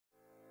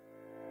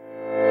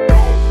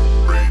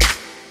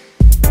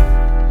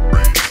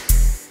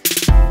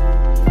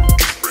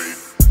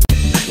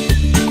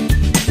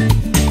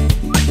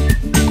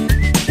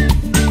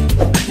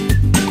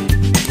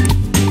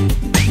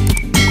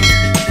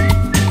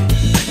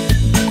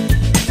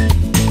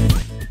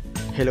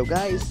Hello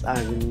guys,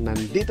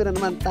 nandito na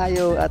naman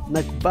tayo at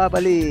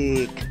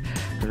nagbabalik.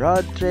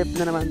 Road trip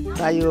na naman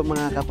tayo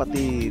mga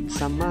kapatid.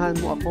 Samahan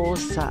mo ako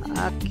sa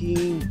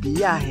aking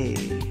biyahe.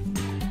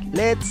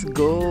 Let's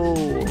go!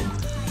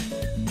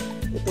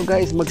 Ito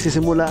guys,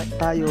 magsisimula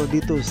tayo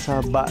dito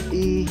sa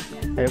Bai.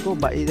 Ayoko,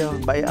 Bai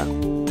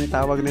ang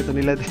tawag nito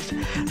nila.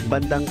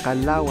 Bandang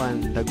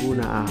Kalawan,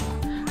 Laguna.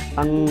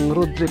 Ang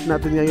road trip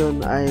natin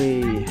ngayon ay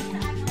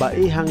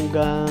Bai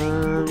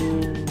hanggang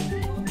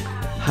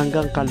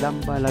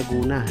Calamba,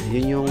 Laguna.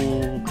 Yun yung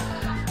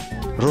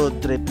road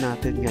trip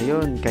natin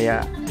ngayon.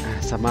 Kaya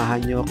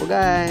samahan nyo ako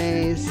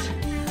guys.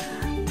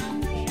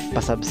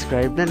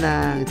 Pa-subscribe na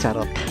lang.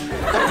 Charot.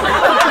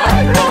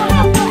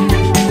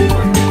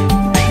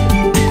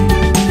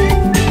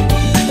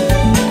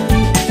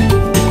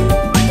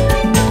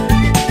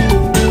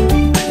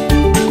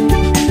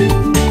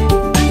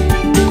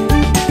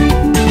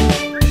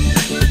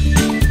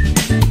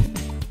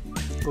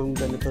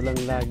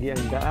 Lagi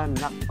ang daan,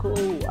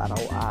 naku,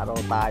 araw-araw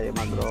tayo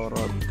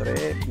magro-road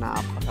trip,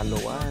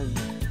 napakaluwag.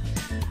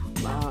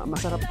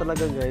 Masarap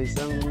talaga guys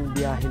ang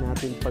biyahe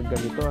natin pag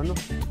ganito,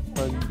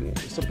 pag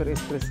super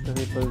stress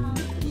kasi pag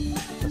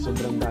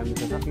sobrang dami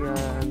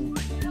sasakyan,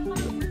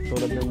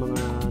 tulad ng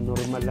mga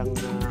normal lang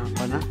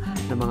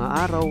na mga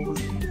araw,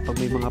 pag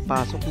may mga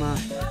pasok na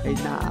ay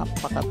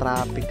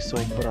napaka-traffic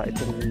sobra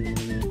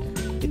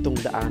itong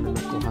daanan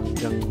na to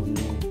hanggang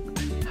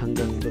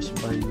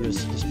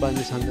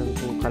Losbanos hanggang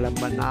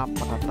Calamba,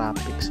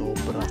 napaka-traffic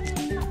sobra.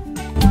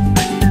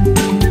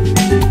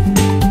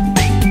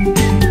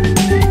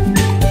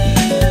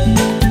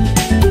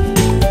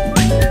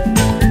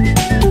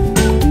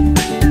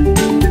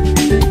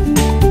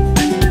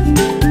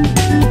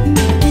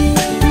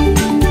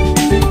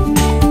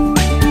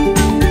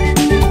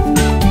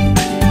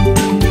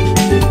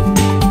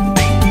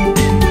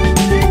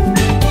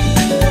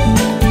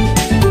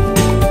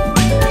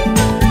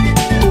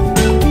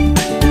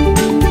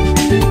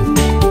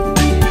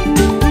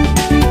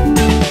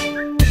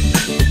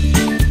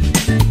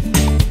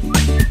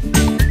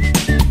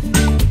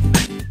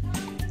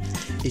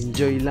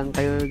 Enjoy lang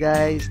kayo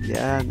guys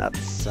diyan at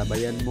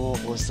sabayan mo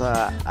ko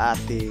sa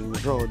ating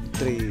road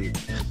trip.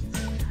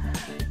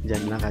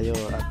 Diyan lang kayo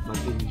at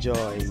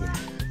mag-enjoy.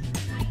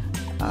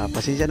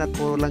 Pasensya na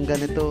po lang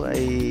ganito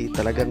ay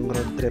talagang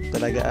road trip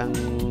talaga ang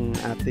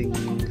ating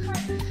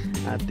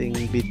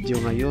video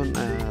ngayon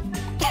at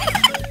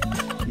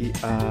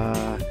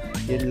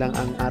yun lang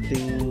ang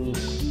ating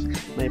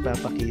may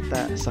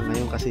papakita sa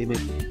ngayon kasi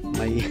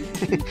may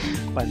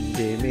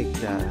pandemic.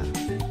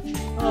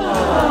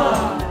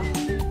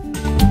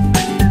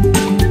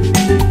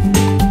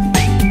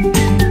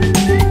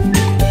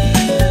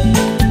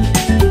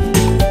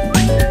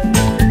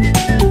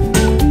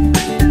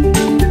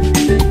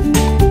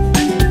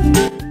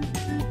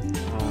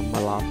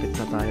 Malapit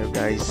na tayo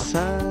guys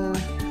sa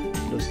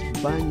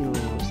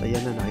Losbanos.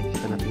 Ayan na,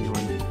 nakikita natin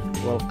yung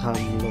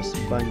welcome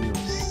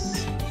Losbanos.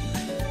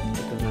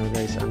 Ito na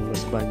guys ang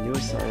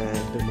Losbanos.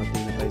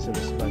 Dumating na tayo sa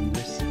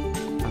Losbanos.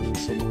 Ang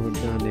sumunod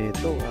na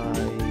nito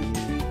ay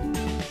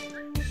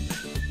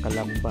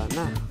Calamba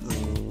na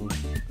ang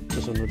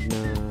susunod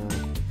na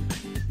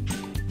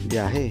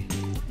biyahe.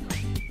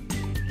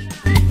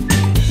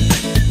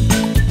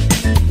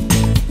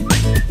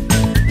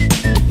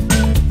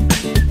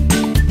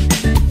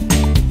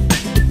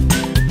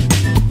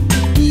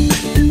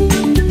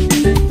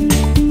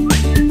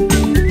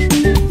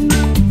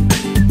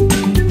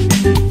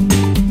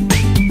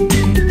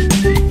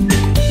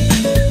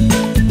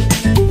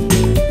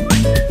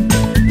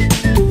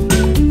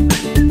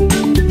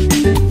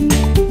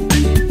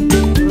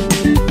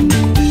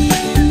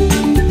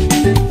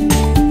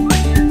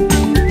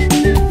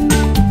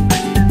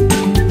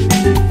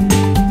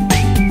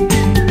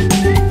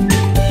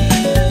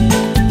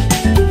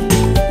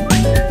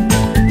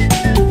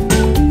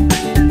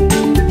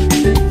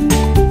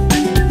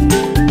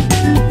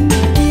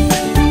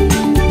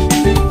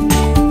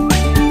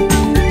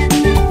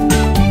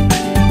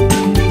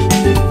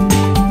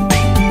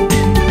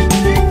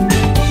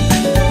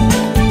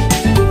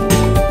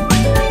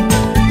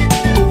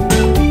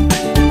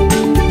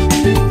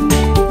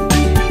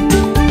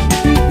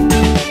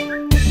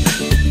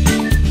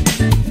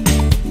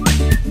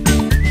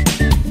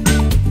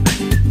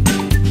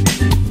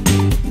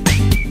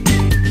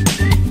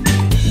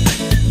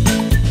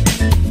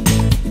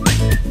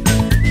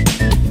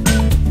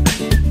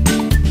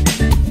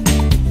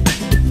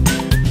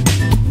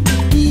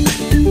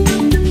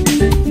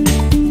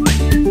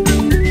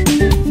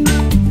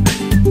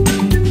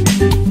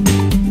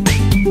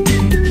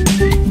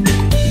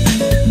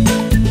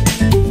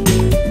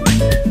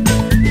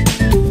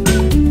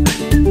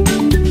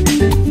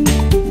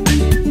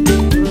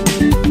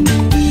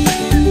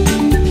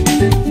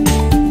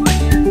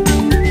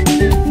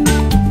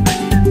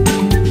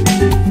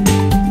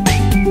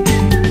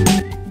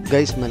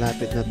 Guys,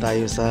 malapit na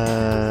tayo sa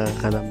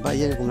Calamba.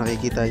 Yan, kung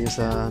nakikita nyo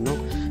sa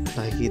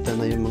nakikita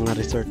na yung mga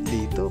resort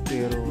dito.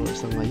 Pero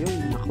sa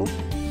ngayon, ako,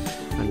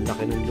 ang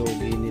laki ng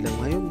logi nila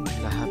ngayon.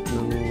 Lahat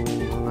ng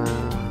mga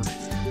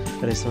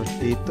resort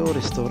dito,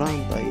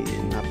 restaurant ay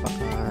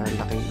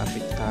napakalaking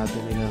apektado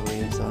nila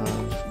ngayon sa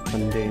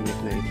pandemic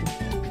na ito.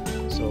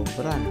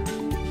 Sobra.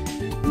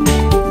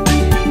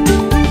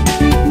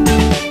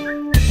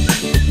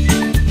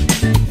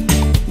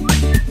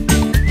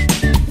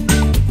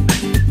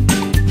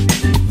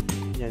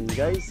 Yan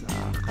guys,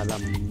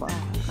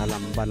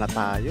 Kalamba na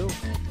tayo.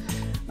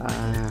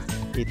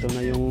 Ito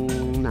na yung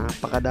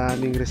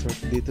napakadaming resort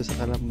dito sa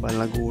Kalamba,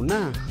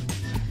 Laguna.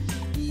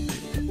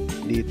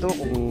 Dito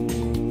kung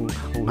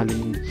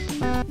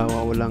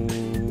halimbawa walang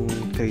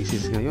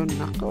crisis ngayon,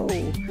 nako,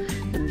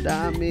 ang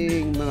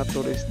daming mga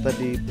turista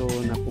dito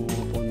na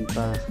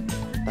pumupunta.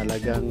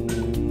 Talagang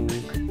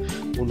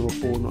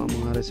puno-puno ang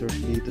mga resort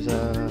dito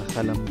sa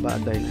Kalamba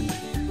dahil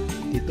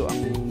dito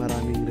ang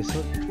maraming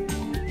resort.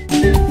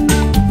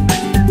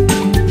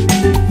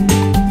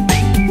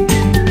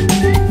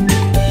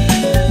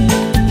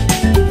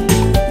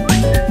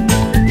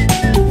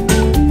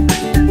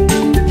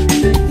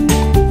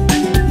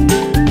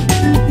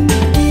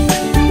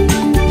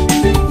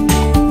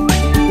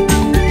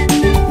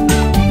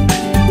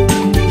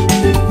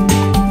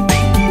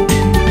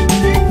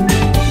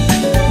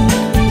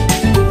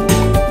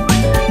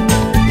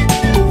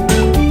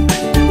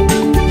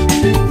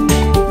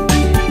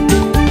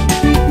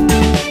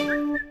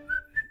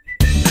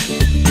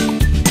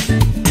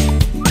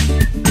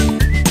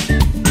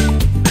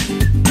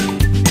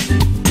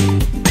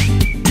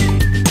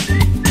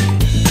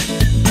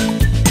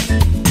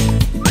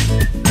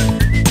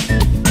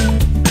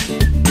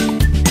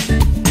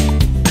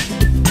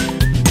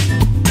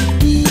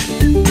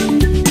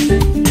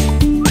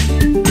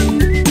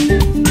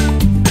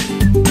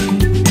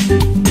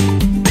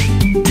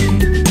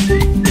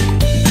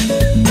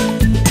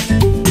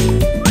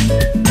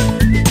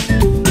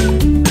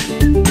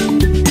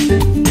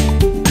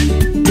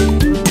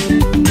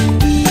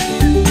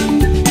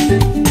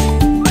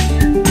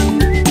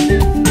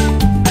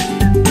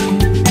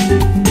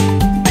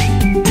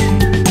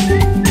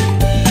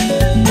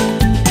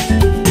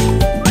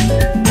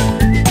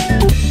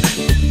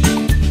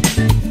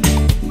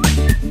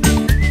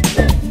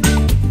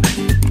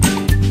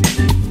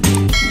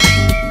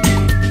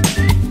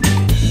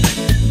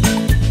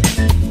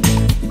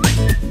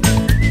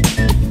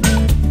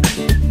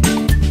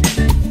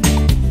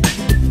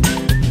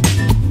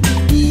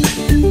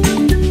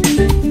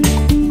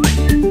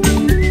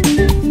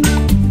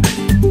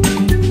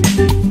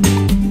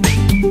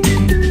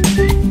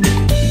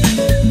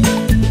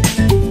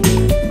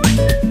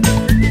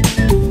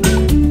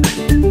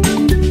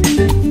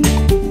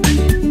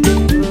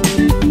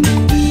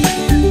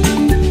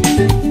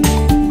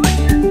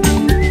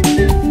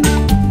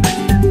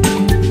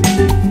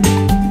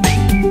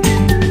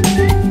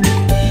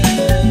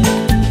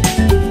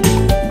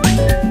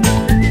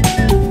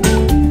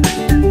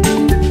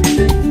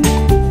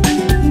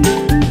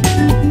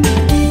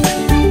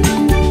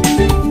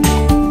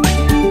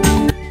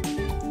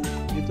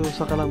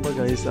 Sa Kalamba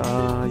guys,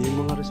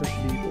 yung mga resort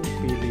dito,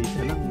 pili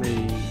ka lang,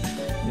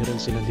 meron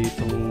sila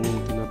ditong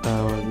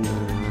tinatawag na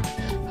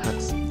hot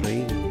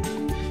spring.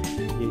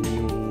 Yun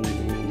yung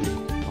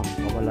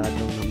pampawala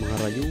daw ng mga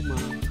rayuma,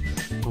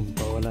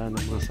 pampawala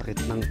ng mga sakit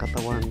ng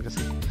katawan,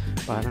 kasi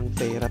parang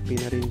therapy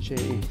na rin siya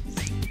eh.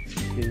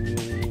 Yun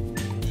yung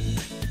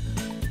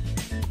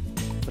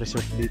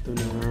resort dito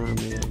na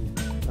meron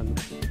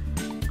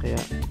kaya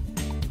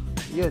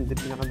yun,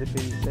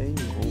 pinaka-depende sa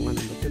inyo kung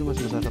ano ba. Pero mas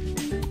masarap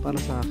para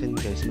sa akin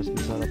guys, mas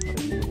masarap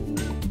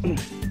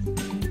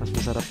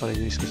pa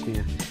rin excuse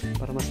me,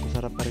 para mas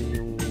masarap pa rin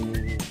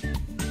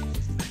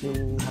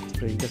yung hot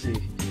spring, kasi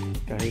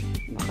kahit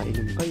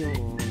nakainom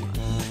kayo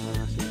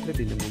siyempre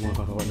di naman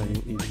makakawala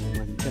yung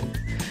inuman dyan,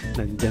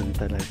 nandyan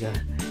talaga.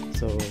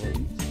 So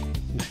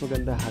mas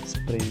maganda hot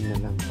spring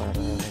na lang para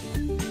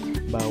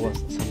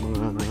bawas sa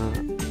mga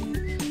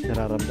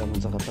nararamdaman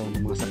sa katawan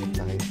ng mga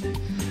sakit-sakit.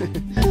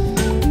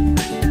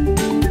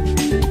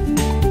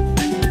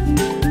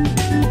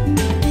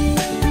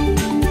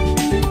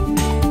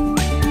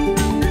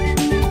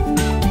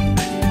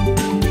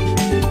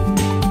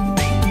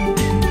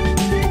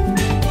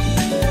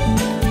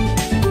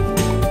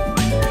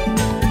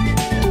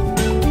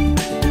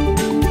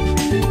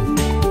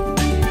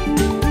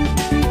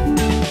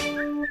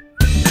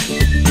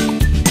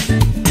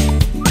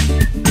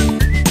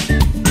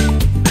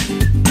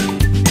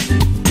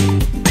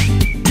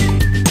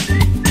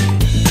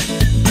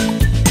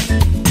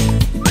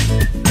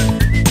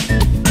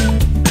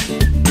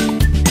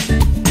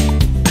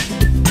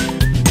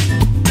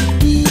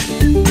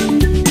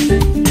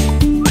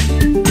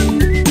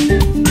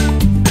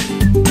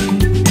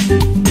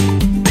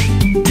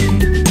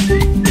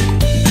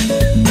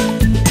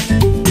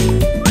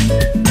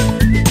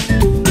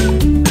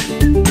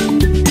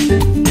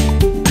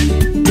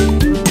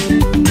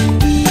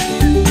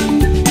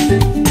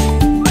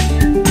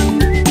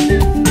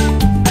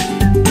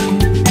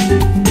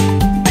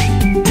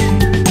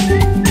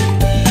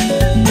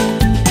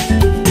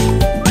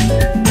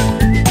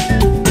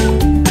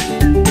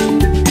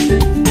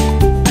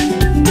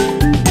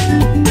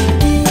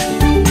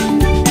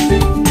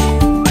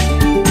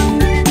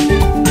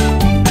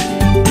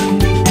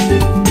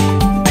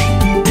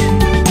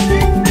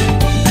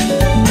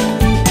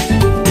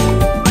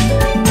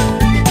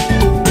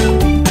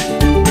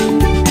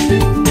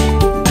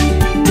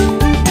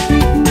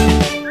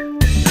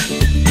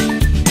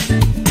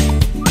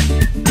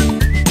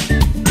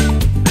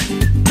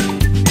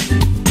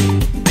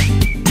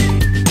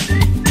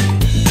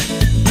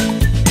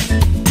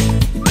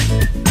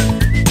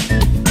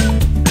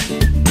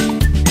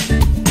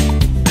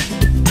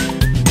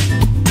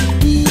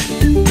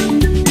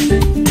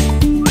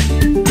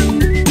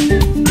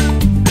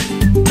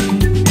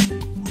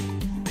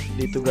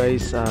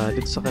 guys,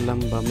 dito sa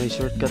Calamba may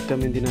shortcut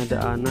kami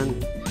dinadaanan.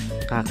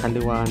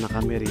 Kakaliwa na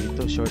kami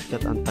rito.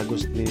 Shortcut, ang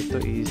tagos nito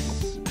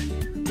is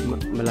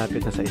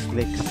malapit na sa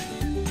Islex.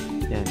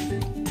 Yan,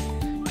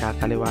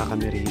 kakaliwa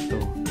kami rito.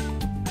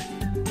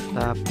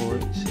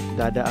 Tapos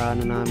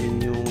dadaanan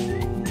namin yung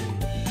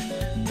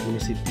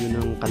munisipyo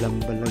ng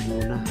Calamba,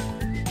 Laguna.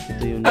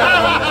 Ito yung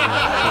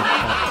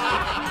shortcut.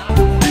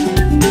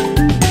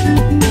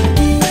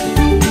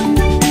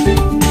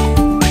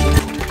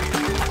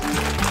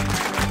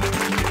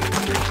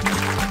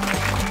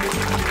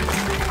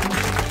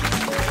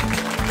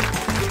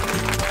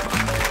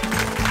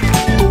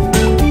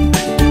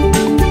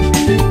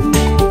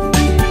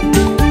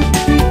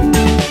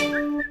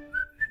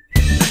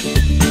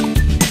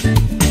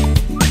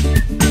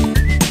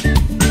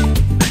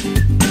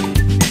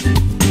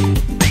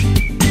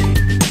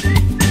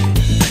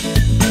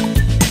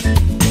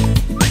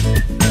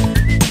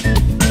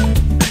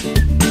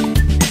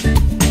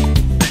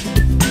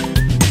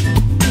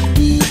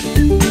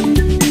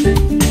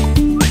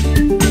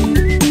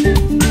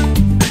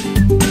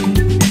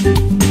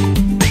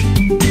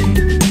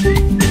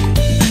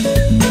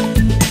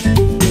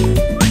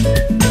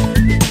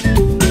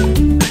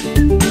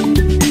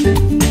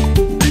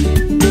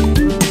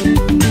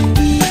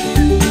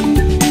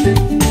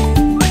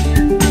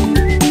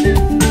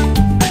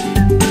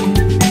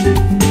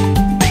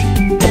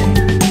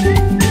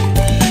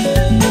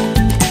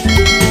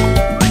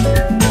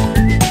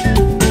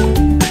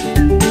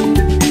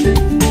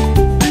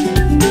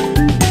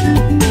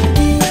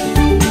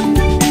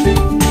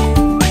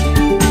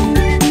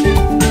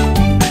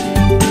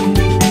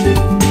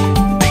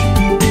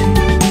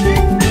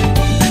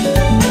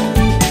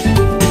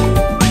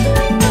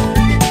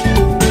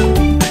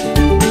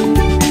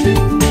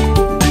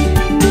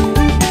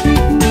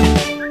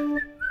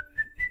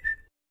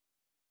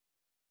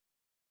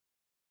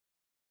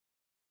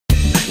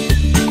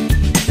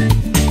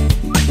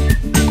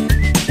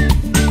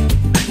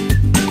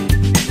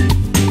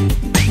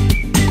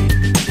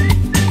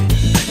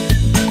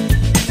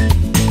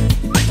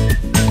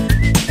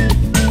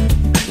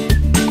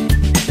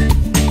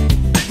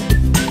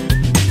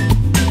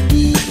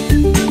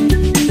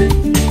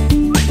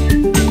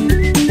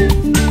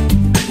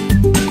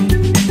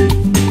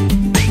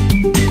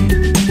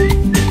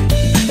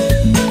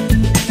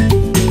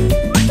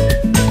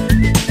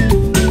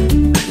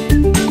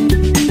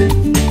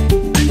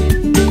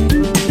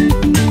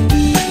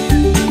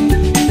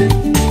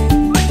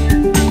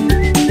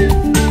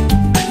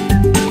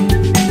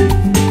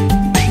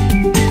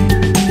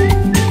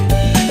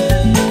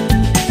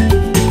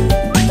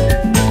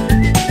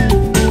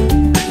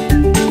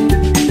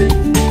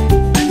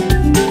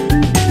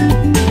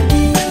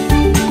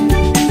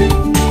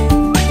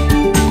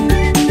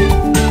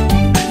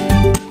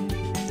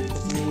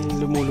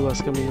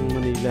 Kami ng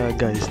Manila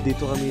guys,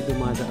 dito kami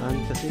dumadaan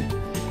kasi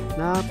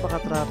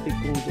napaka-traffic.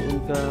 Kung doon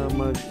ka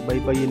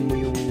magbaybayin mo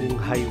yung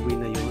highway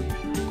na yon,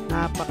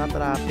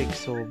 napaka-traffic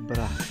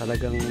sobra.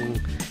 Talagang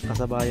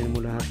kasabayan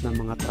mo lahat ng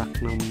mga truck,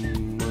 ng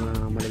mga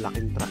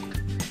malalaking truck.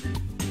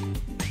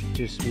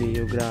 Diyos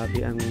mio,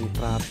 grabe ang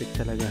traffic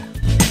talaga.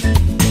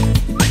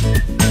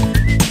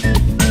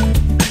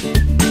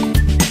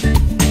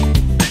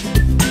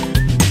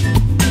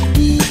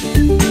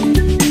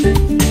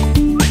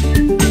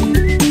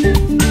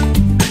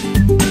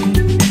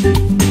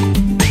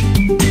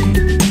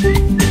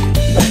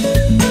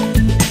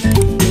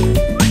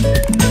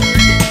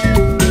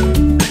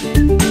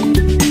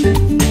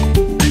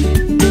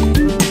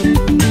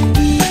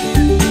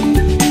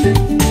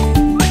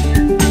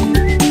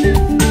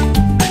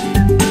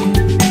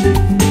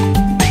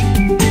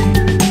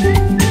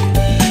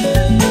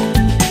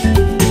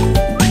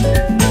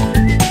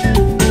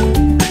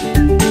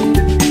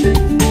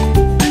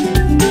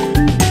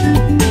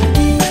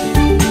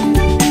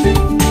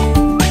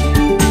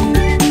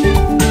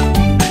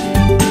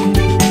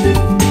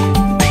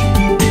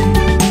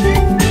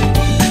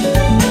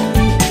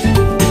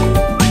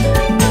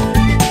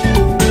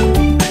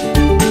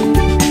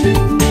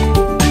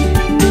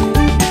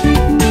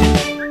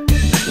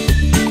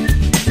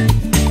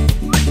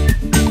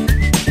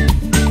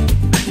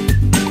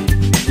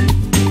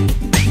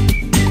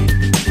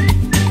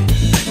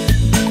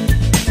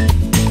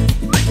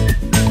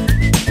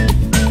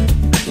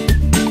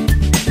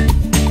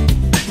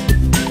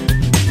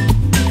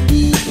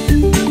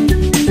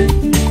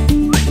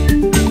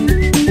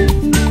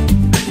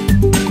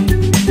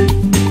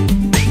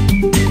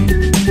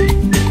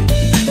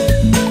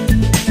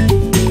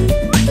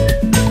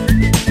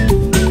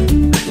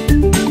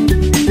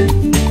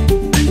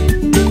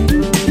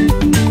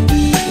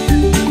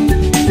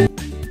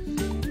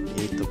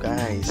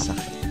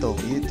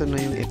 Ito na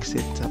yung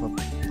exit sa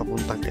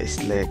papuntang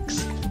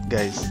Islex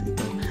guys.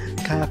 Ito,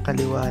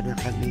 kakaliwa na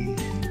kami.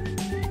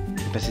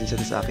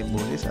 Pasensya na sa aking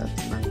bulis at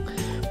nang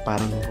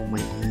parang may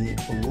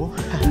ungo.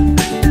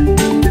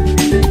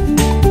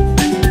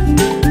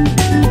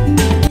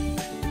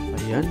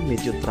 Ayan,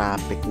 medyo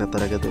traffic na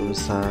talaga doon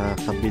sa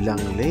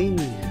kabilang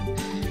lane.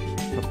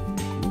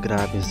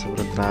 Grabe,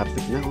 sobrang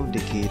traffic na, oh,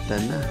 dikita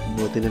na.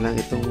 Buti na lang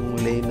itong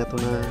lane na to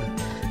na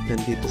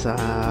nandito sa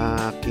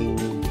aking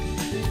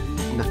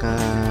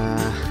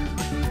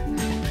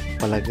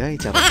palagay,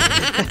 charot.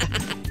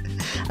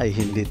 Ay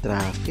hindi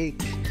traffic.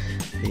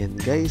 Ayan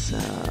guys,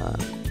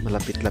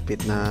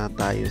 malapit-lapit na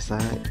tayo sa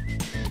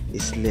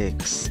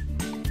Islex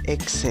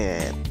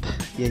exit.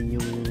 Yan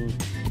yung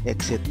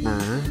exit na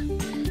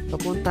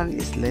papuntang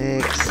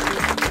Islex.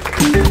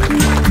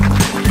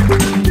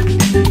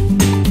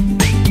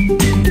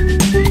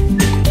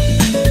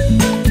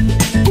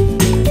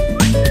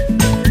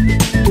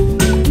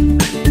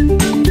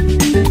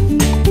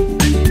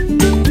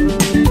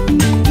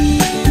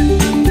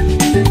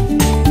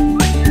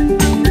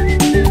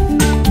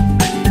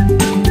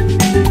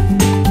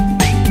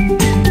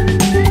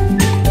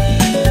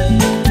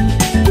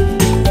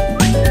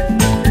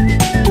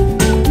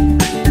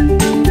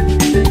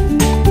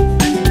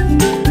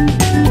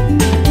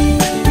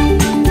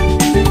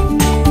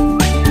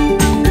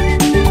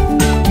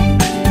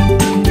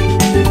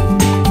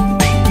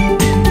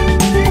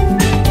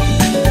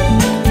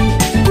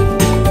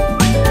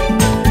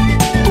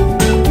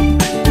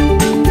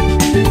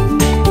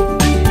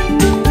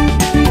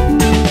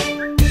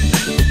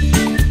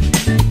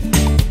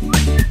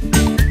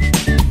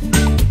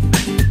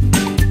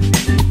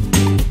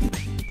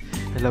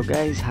 Hello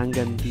guys,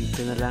 hanggang dito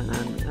na lang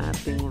ang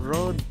ating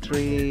road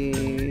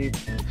trip.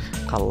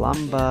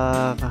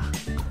 Calamba,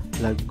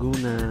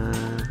 Laguna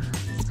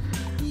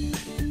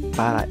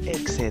para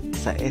exit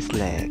sa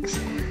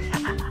SLEX.